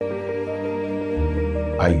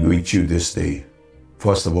I greet you this day,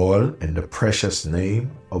 first of all, in the precious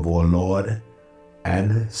name of our Lord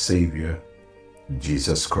and Savior,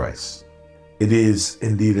 Jesus Christ. It is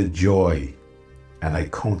indeed a joy, and I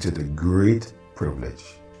count it a great privilege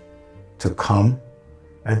to come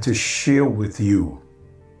and to share with you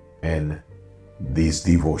in these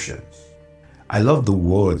devotions. I love the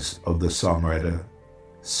words of the songwriter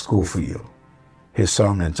Scofield. His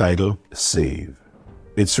song entitled Save.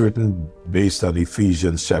 It's written based on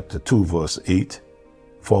Ephesians chapter 2 verse 8.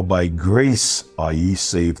 For by grace are ye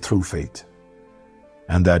saved through faith,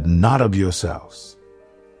 and that not of yourselves.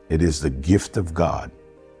 It is the gift of God,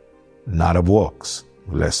 not of works,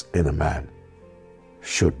 lest any man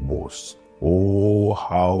should boast. Oh,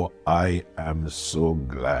 how I am so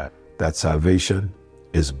glad that salvation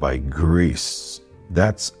is by grace.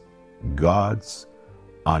 That's God's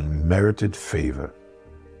unmerited favor,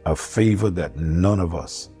 a favor that none of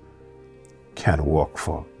us can work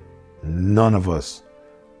for. None of us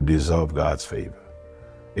deserve God's favor.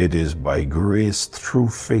 It is by grace through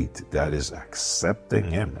faith, that is accepting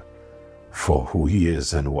Him for who He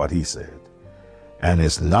is and what He said. And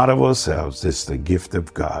it's not of ourselves, it's the gift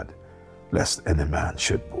of God, lest any man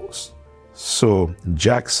should boast. So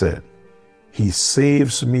Jack said, He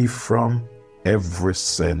saves me from every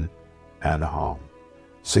sin and harm,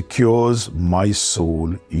 secures my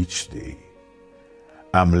soul each day.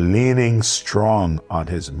 I'm leaning strong on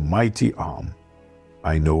His mighty arm.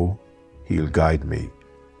 I know He'll guide me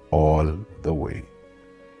all the way.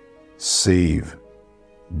 Save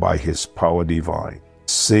by His power divine.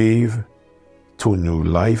 Save to new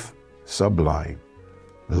life sublime.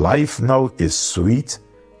 Life now is sweet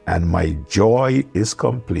and my joy is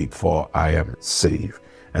complete, for I am saved.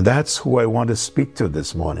 And that's who I want to speak to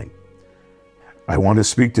this morning. I want to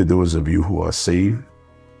speak to those of you who are saved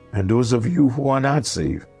and those of you who are not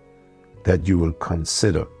saved, that you will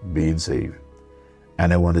consider being saved.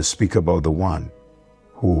 And I want to speak about the one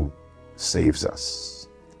who saves us.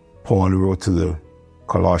 Paul wrote to the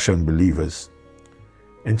Colossian believers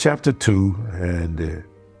in chapter 2 and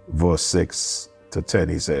verse 6 to 10,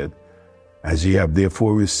 he said, As ye have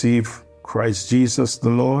therefore received Christ Jesus the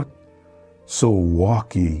Lord, so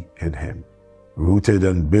walk ye in Him, rooted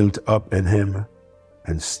and built up in Him,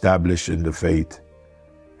 and established in the faith,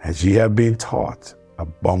 as ye have been taught,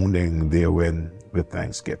 abounding therein with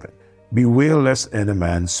thanksgiving. Beware lest any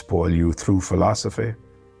man spoil you through philosophy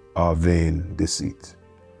or vain deceit,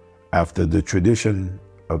 after the tradition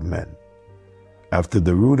of men, after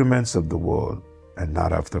the rudiments of the world, and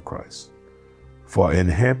not after Christ. For in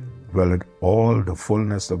Him dwelleth all the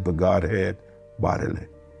fullness of the Godhead bodily,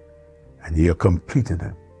 and ye are complete in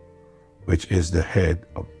Him, which is the head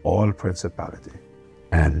of all principality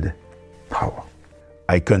and power.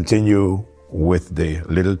 I continue with the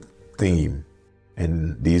little theme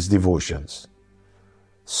in these devotions.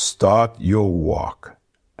 Start your walk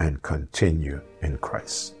and continue in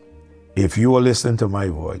Christ. If you are listening to my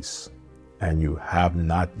voice and you have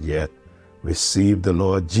not yet received the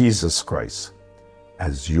Lord Jesus Christ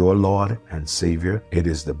as your Lord and Savior, it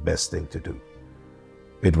is the best thing to do.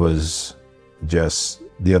 It was just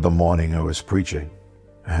the other morning I was preaching,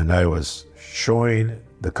 and I was showing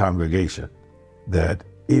the congregation that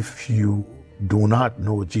if you do not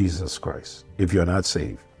know Jesus Christ, if you're not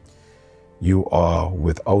saved, you are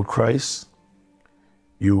without Christ,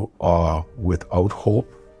 you are without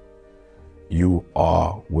hope, you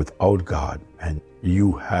are without God, and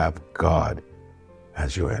you have God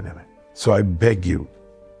as your enemy. So I beg you,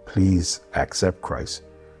 please accept Christ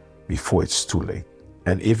before it's too late.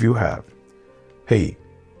 And if you have, hey,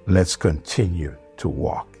 let's continue to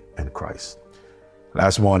walk in Christ.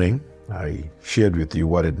 Last morning, I shared with you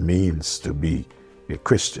what it means to be a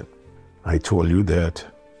Christian. I told you that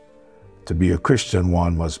to be a Christian,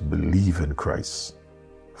 one must believe in Christ.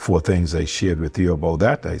 4 things I shared with you about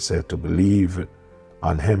that. I said to believe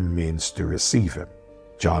on Him means to receive Him.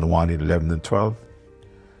 John 1:11 and 12.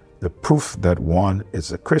 The proof that one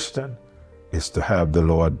is a Christian is to have the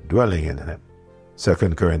Lord dwelling in him.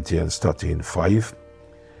 2 Corinthians 13:5.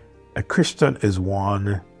 A Christian is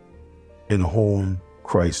one in whom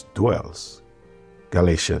Christ dwells.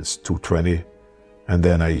 Galatians 2:20. And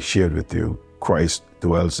then I shared with you, Christ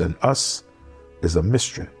dwells in us is a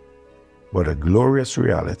mystery, but a glorious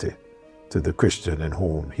reality to the Christian in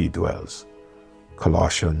whom He dwells.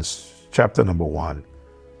 Colossians chapter number 1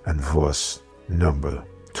 and verse number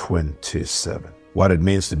 27. What it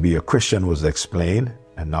means to be a Christian was explained,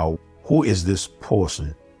 and now who is this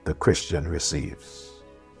person the Christian receives?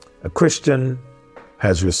 A Christian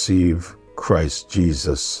has received Christ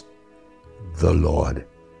Jesus the Lord.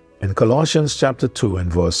 In Colossians chapter 2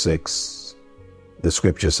 and verse 6, The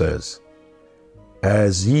scripture says,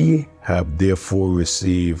 as ye have therefore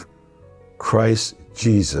received Christ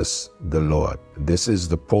Jesus the Lord. This is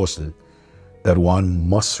the person that one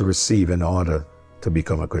must receive in order to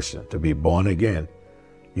become a Christian. To be born again,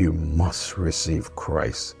 you must receive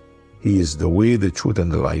Christ. He is the way, the truth,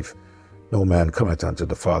 and the life. No man cometh unto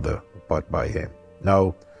the Father but by him.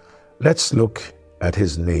 Now, let's look at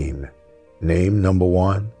his name. Name number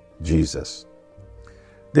one, Jesus.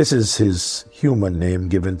 This is his human name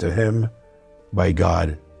given to him by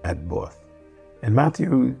God at birth. In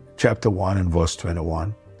Matthew chapter 1 and verse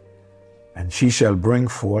 21, and she shall bring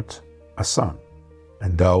forth a son,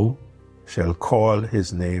 and thou shalt call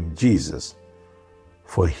his name Jesus,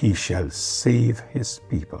 for he shall save his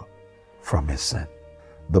people from his sin.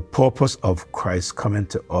 The purpose of Christ coming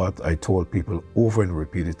to earth, I told people over and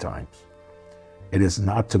repeated times, it is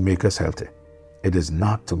not to make us healthy. It is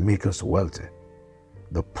not to make us wealthy.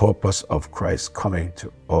 The purpose of Christ coming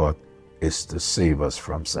to earth is to save us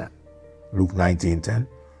from sin. Luke 19:10,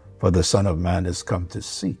 for the Son of Man is come to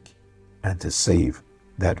seek and to save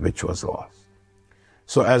that which was lost.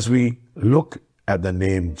 So as we look at the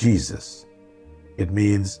name Jesus, it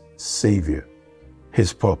means Savior.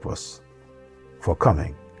 His purpose for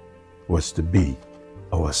coming was to be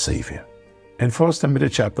our Savior. In 1 Timothy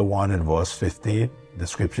chapter 1 and verse 15, the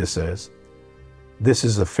scripture says, this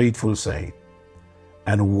is a faithful saying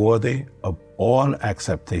and worthy of all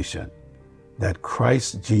acceptation, that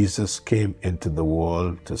Christ Jesus came into the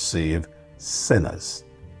world to save sinners,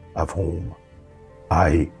 of whom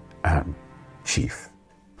I am chief.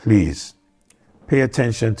 Please pay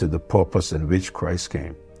attention to the purpose in which Christ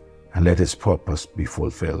came, and let his purpose be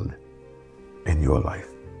fulfilled in your life.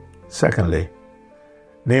 Secondly,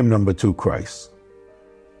 name number two, Christ.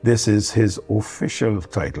 This is his official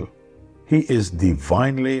title. He is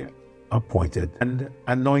divinely appointed and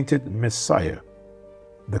anointed Messiah,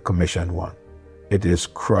 the commissioned one. It is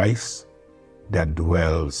Christ that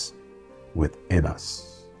dwells within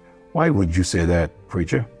us. Why would you say that,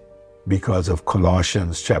 preacher? Because of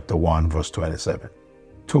Colossians chapter 1, verse 27.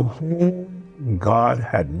 To whom God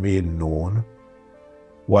had made known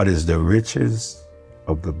what is the riches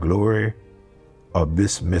of the glory of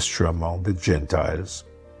this mystery among the Gentiles.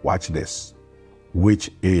 Watch this. Which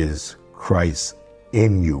is Christ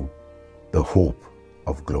in you, the hope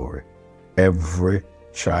of glory. Every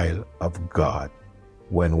child of God,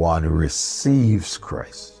 when one receives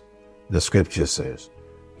Christ, the scripture says,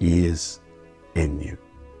 he is in you.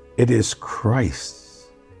 It is Christ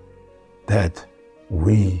that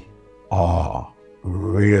we are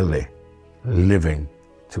really living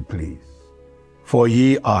to please. For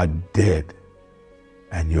ye are dead,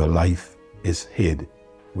 and your life is hid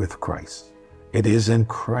with Christ. It is in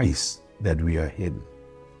Christ that we are hidden.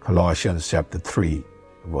 Colossians chapter 3,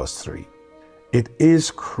 verse 3. It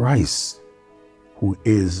is Christ who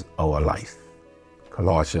is our life.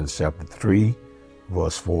 Colossians chapter 3,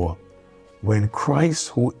 verse 4. When Christ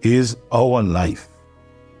who is our life,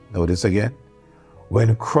 notice again,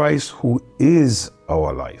 when Christ who is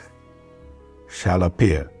our life shall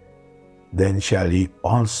appear, then shall ye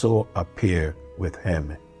also appear with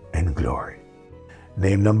him in glory.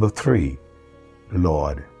 Name number 3,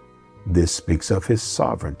 Lord. This speaks of his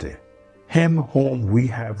sovereignty. Him whom we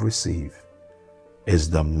have received is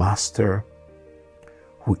the Master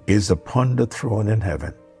who is upon the throne in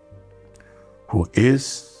heaven, who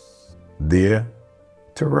is there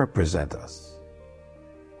to represent us,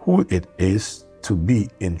 who it is to be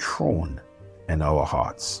enthroned in our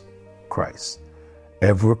hearts, Christ.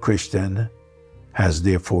 Every Christian has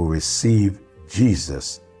therefore received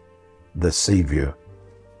Jesus, the Savior,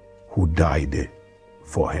 who died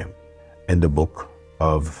for him. In the book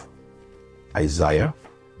of Isaiah,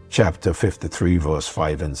 chapter 53, verse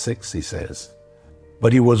 5 and 6, he says,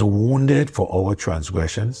 but he was wounded for our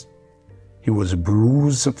transgressions, he was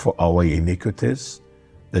bruised for our iniquities,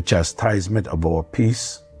 the chastisement of our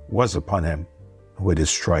peace was upon him, with his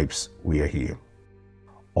stripes we are healed.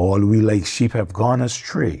 All we like sheep have gone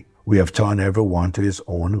astray, we have turned every one to his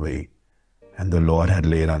own way, and the Lord had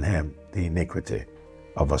laid on him the iniquity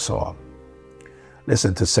of us all.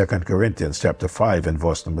 Listen to 2 Corinthians chapter 5 and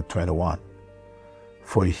verse number 21.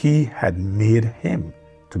 For he had made him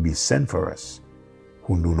to be sin for us,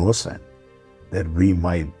 who knew no sin, that we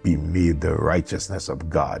might be made the righteousness of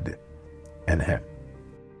God in him.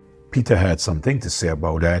 Peter had something to say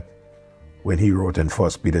about that when he wrote in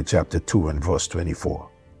 1 Peter chapter 2 and verse 24,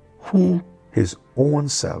 who his own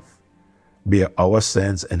self bare our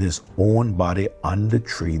sins in his own body on the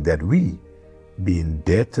tree, that we, being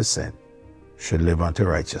dead to sin, should live unto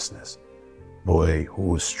righteousness, by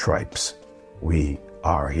whose stripes we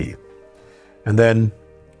are healed. And then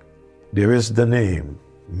there is the name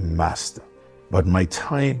Master. But my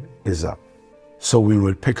time is up. So we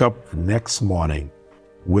will pick up next morning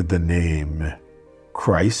with the name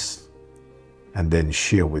Christ and then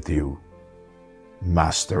share with you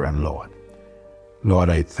Master and Lord. Lord,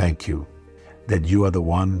 I thank you that you are the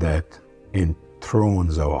one that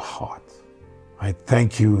enthrones our heart. I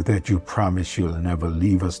thank you that you promise you'll never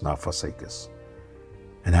leave us nor forsake us.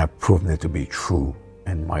 And have proven it to be true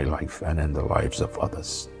in my life and in the lives of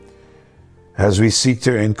others. As we seek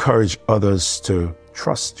to encourage others to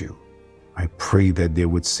trust you, I pray that they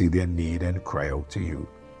would see their need and cry out to you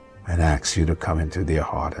and ask you to come into their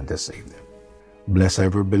heart and to save them. Bless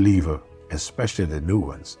every believer, especially the new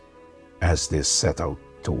ones, as they set out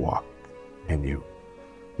to walk in you.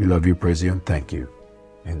 We love you, praise you, and thank you.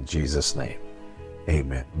 In Jesus' name,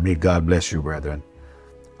 amen. May God bless you, brethren.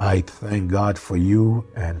 I thank God for you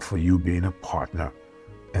and for you being a partner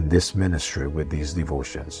in this ministry with these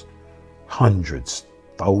devotions. Hundreds,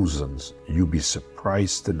 thousands, you'll be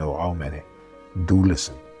surprised to know how many do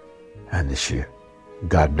listen and share.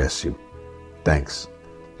 God bless you. Thanks.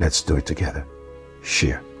 Let's do it together.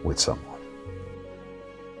 Share with someone.